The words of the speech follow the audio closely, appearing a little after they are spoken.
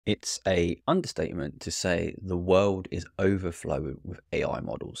It's a understatement to say the world is overflowing with AI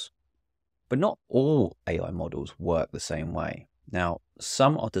models. But not all AI models work the same way. Now,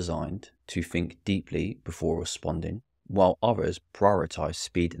 some are designed to think deeply before responding, while others prioritize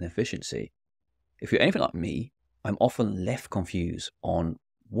speed and efficiency. If you're anything like me, I'm often left confused on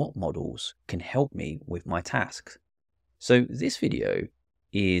what models can help me with my tasks. So this video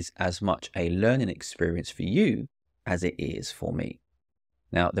is as much a learning experience for you as it is for me.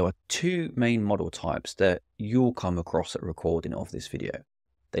 Now, there are two main model types that you'll come across at recording of this video.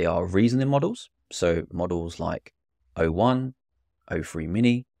 They are reasoning models, so models like O1, O3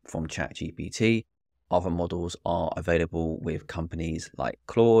 Mini from ChatGPT. Other models are available with companies like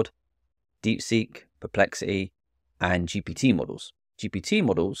Claude, Deepseek, Perplexity, and GPT models. GPT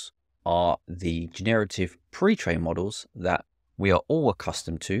models are the generative pre-trained models that we are all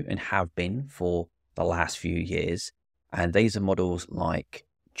accustomed to and have been for the last few years. And these are models like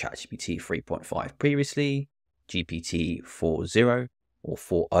ChatGPT 3.5 previously, GPT 4.0 or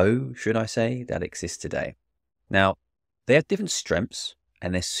 4.0, should I say, that exists today. Now, they have different strengths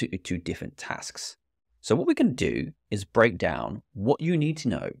and they're suited to different tasks. So what we can do is break down what you need to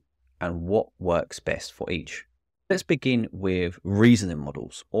know and what works best for each. Let's begin with reasoning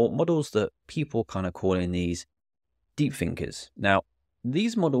models, or models that people kind of calling these deep thinkers. Now,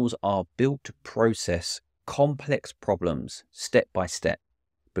 these models are built to process complex problems step by step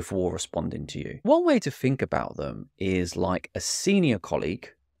before responding to you. One way to think about them is like a senior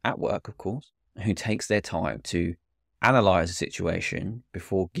colleague at work, of course, who takes their time to analyze a situation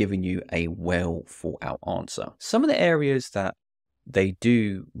before giving you a well thought out answer. Some of the areas that they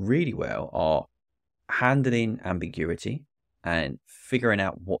do really well are handling ambiguity and figuring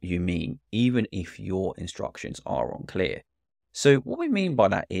out what you mean, even if your instructions are unclear. So what we mean by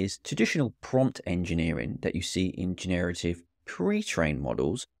that is traditional prompt engineering that you see in generative pre-trained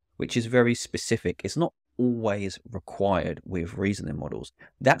models, which is very specific. It's not always required with reasoning models.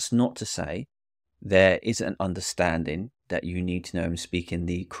 That's not to say there isn't an understanding that you need to know and speak in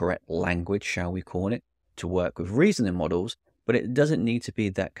the correct language, shall we call it, to work with reasoning models, but it doesn't need to be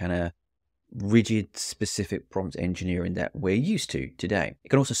that kind of rigid, specific prompt engineering that we're used to today. It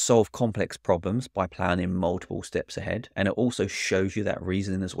can also solve complex problems by planning multiple steps ahead, and it also shows you that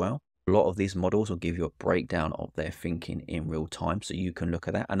reasoning as well. A lot of these models will give you a breakdown of their thinking in real time, so you can look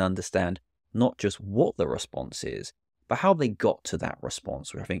at that and understand not just what the response is, but how they got to that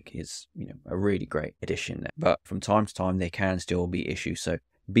response, which I think is, a really great addition there. But from time to time, there can still be issues, so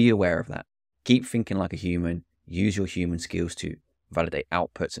be aware of that. Keep thinking like a human, use your human skills to validate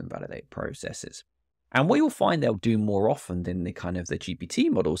outputs and validate processes. And what you'll find they'll do more often than the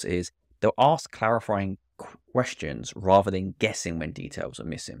GPT models is they'll ask clarifying questions rather than guessing when details are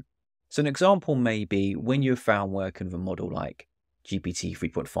missing. So an example may be when you've found working with a model like GPT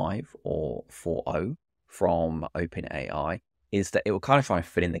 3.5 or 4.0 from OpenAI is that it will kind of try and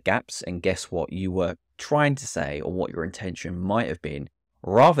fill in the gaps and guess what you were trying to say or what your intention might have been,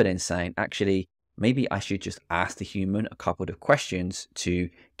 rather than saying, actually, maybe I should just ask the human a couple of questions to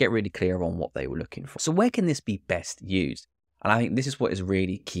get really clear on what they were looking for. So where can this be best used? And I think this is what is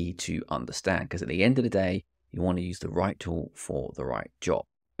really key to understand, because at the end of the day, you want to use the right tool for the right job.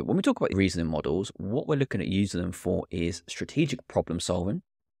 But when we talk about reasoning models, what we're looking at using them for is strategic problem solving,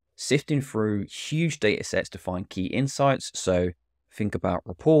 sifting through huge data sets to find key insights. So think about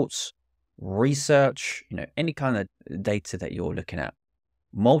reports, research, any kind of data that you're looking at.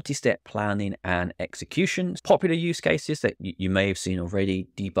 Multi-step planning and execution. Popular use cases that you may have seen already: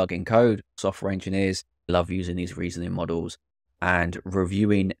 debugging code. Software engineers love using these reasoning models, and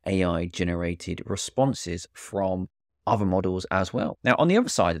reviewing AI-generated responses from other models as well. Now, on the other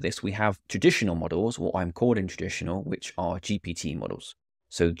side of this, we have traditional models, what I'm calling traditional, which are GPT models.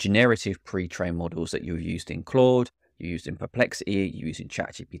 So generative pre-trained models that you've used in Claude, you used in Perplexity, you use in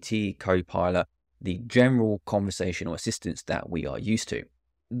ChatGPT, Copilot, the general conversational assistants that we are used to.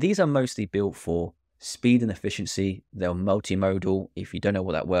 These are mostly built for speed and efficiency. They're multimodal. If you don't know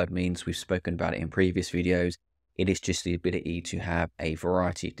what that word means, we've spoken about it in previous videos. It is just the ability to have a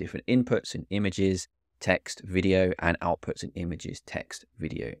variety of different inputs and images, text, video, and outputs and images, text,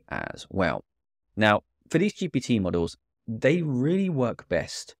 video as well. Now, for these GPT models, they really work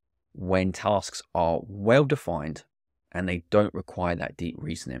best when tasks are well-defined and they don't require that deep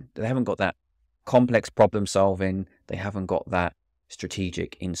reasoning. They haven't got that complex problem solving. They haven't got that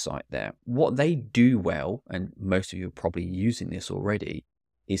strategic insight there. What they do well, and most of you are probably using this already,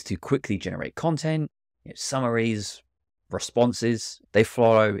 is to quickly generate content, summaries, responses. They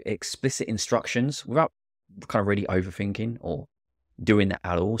follow explicit instructions without kind of really overthinking or doing that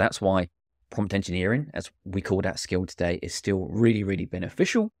at all. That's why prompt engineering, as we call that skill today, is still really, really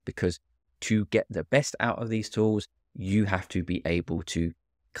beneficial, because to get the best out of these tools, you have to be able to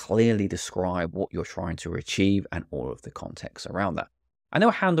clearly describe what you're trying to achieve and all of the context around that. And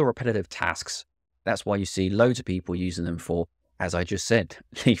they'll handle repetitive tasks. That's why you see loads of people using them for, as I just said,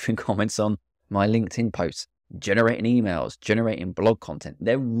 leaving comments on my LinkedIn posts, generating emails, generating blog content.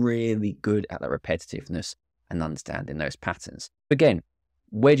 They're really good at the repetitiveness and understanding those patterns. Again,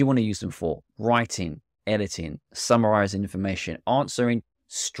 where do you want to use them for? Writing, editing, summarizing information, answering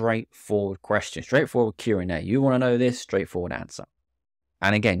straightforward questions, straightforward Q&A. You want to know this, straightforward answer.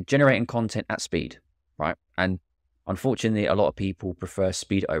 And again, generating content at speed, right? And unfortunately, a lot of people prefer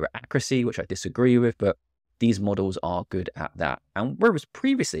speed over accuracy, which I disagree with, but these models are good at that. And whereas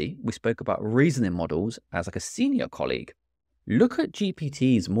previously we spoke about reasoning models as like a senior colleague, look at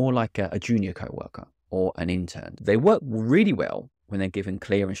GPTs more like a junior coworker or an intern. They work really well when they're given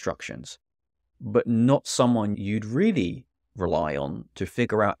clear instructions, but not someone you'd really rely on to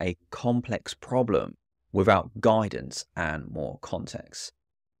figure out a complex problem without guidance and more context.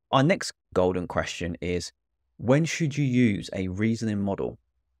 Our next golden question is, when should you use a reasoning model?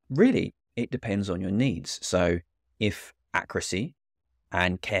 Really, it depends on your needs. So if accuracy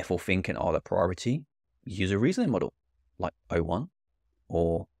and careful thinking are the priority, use a reasoning model like O1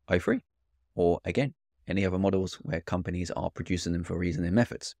 or O3, or again, any other models where companies are producing them for reasoning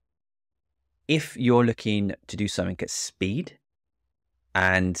methods. If you're looking to do something at speed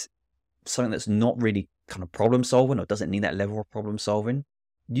and something that's not really kind of problem solving or doesn't need that level of problem solving,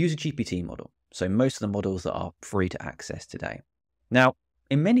 use a GPT model. So most of the models that are free to access today. Now,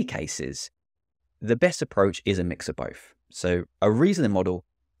 in many cases, the best approach is a mix of both. So a reasoning model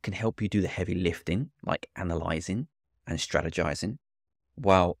can help you do the heavy lifting, like analyzing and strategizing,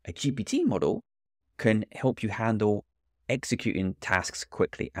 while a GPT model can help you handle executing tasks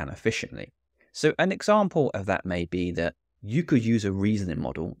quickly and efficiently. So an example of that may be that you could use a reasoning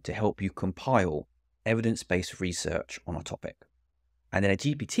model to help you compile evidence-based research on a topic. And then a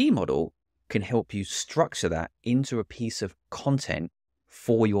GPT model can help you structure that into a piece of content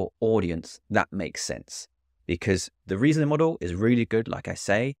for your audience that makes sense. Because the reasoning model is really good, like I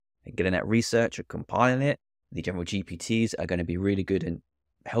say, at getting that research and compiling it. The general GPTs are going to be really good in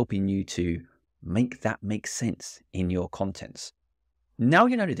helping you to make that make sense in your contents. Now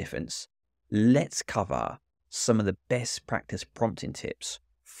you know the difference. Let's cover some of the best practice prompting tips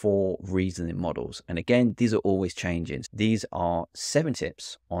for reasoning models. And again, these are always changing. These are 7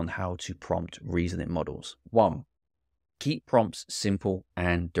 tips on how to prompt reasoning models. 1, keep prompts simple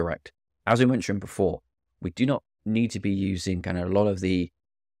and direct. As we mentioned before, we do not need to be using kind of a lot of the,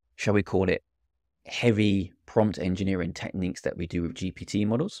 shall we call it, heavy prompt engineering techniques that we do with GPT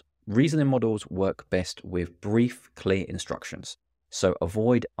models. Reasoning models work best with brief, clear instructions. So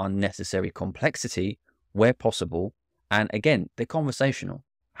avoid unnecessary complexity where possible. And again, they're conversational.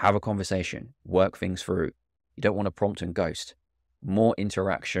 Have a conversation, work things through. You don't want to prompt and ghost. More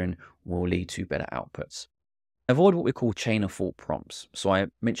interaction will lead to better outputs. Avoid what we call chain of thought prompts. So I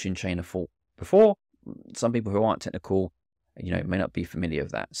mentioned chain of thought before. Some people who aren't technical, may not be familiar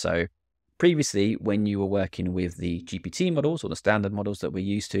with that. So previously, when you were working with the GPT models or the standard models that we're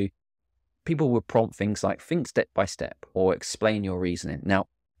used to, people would prompt things like think step by step or explain your reasoning. Now,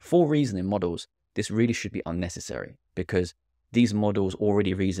 for reasoning models, this really should be unnecessary, because these models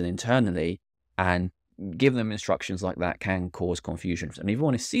already reason internally, and giving them instructions like that can cause confusion. And if you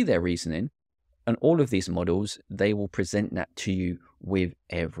want to see their reasoning, and all of these models, they will present that to you with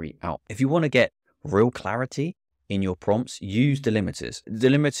every output. If you want to get real clarity in your prompts, use delimiters.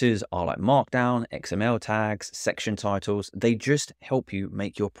 Delimiters are like Markdown, XML tags, section titles. They just help you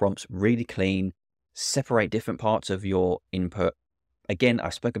make your prompts really clean, separate different parts of your input. Again,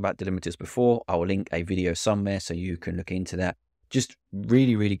 I've spoken about delimiters before. I will link a video somewhere so you can look into that. Just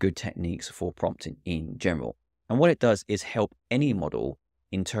really, really good techniques for prompting in general. And what it does is help any model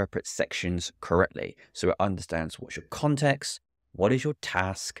interpret sections correctly. So it understands what's your context, what is your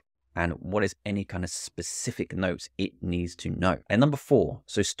task, and what is any kind of specific notes it needs to know. And number 4,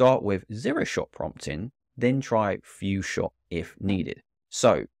 so start with 0-shot prompting, then try few shot if needed.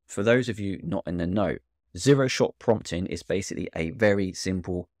 So for those of you not in the know, 0-shot prompting is basically a very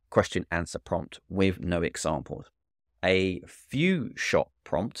simple question answer prompt with no examples. A few shot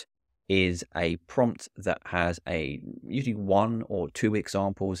prompt is a prompt that has usually 1 or 2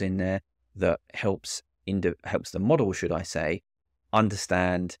 examples in there that helps the model, should I say,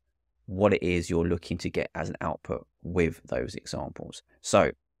 understand what it is you're looking to get as an output with those examples.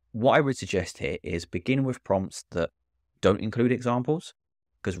 So what I would suggest here is begin with prompts that don't include examples,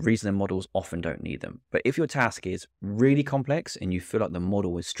 because reasoning models often don't need them. But if your task is really complex and you feel like the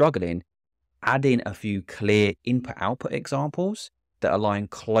model is struggling, Add in a few clear input-output examples that align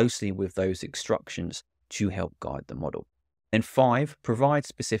closely with those instructions to help guide the model. And 5, provide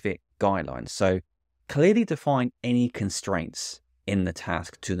specific guidelines. So clearly define any constraints in the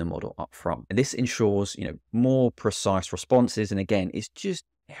task to the model up front. And this ensures, more precise responses. And again, it's just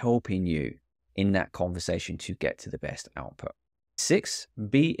helping you in that conversation to get to the best output. 6,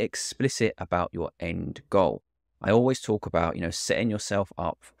 be explicit about your end goal. I always talk about, setting yourself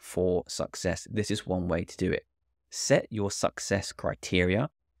up for success. This is one way to do it. Set your success criteria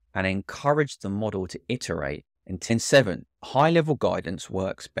and encourage the model to iterate. And 7, high-level guidance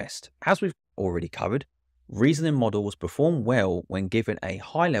works best. As we've already covered, reasoning models perform well when given a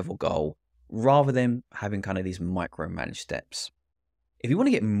high-level goal rather than having kind of these micromanaged steps. If you want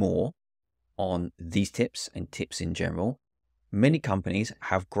to get more on these tips and tips in general, many companies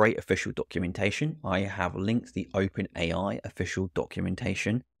have great official documentation. I have linked the OpenAI official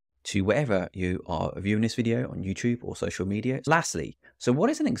documentation to wherever you are viewing this video on YouTube or social media. Lastly, so what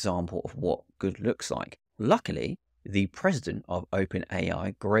is an example of what good looks like? Luckily, the president of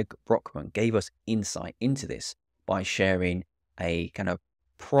OpenAI, Greg Brockman, gave us insight into this by sharing a kind of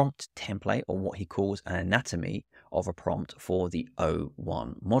prompt template, or what he calls an anatomy of a prompt for the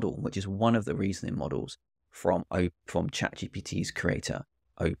O1 model, which is one of the reasoning models from ChatGPT's creator,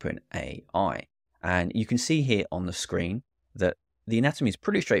 OpenAI. And you can see here on the screen that the anatomy is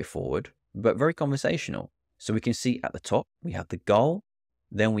pretty straightforward, but very conversational. So we can see at the top, we have the goal,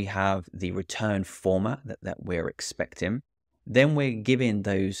 then we have the return format that we're expecting. Then we're given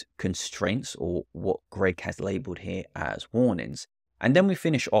those constraints, or what Greg has labeled here as warnings. And then we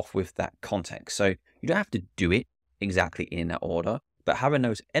finish off with that context. So you don't have to do it exactly in that order, but having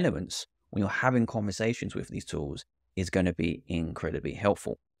those elements when you're having conversations with these tools is going to be incredibly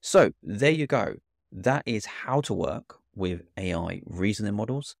helpful. So there you go. That is how to work with AI reasoning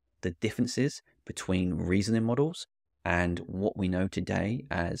models, the differences between reasoning models and what we know today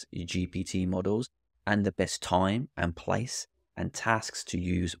as GPT models, and the best time and place and tasks to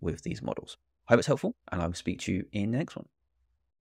use with these models. I hope it's helpful, and I will speak to you in the next one.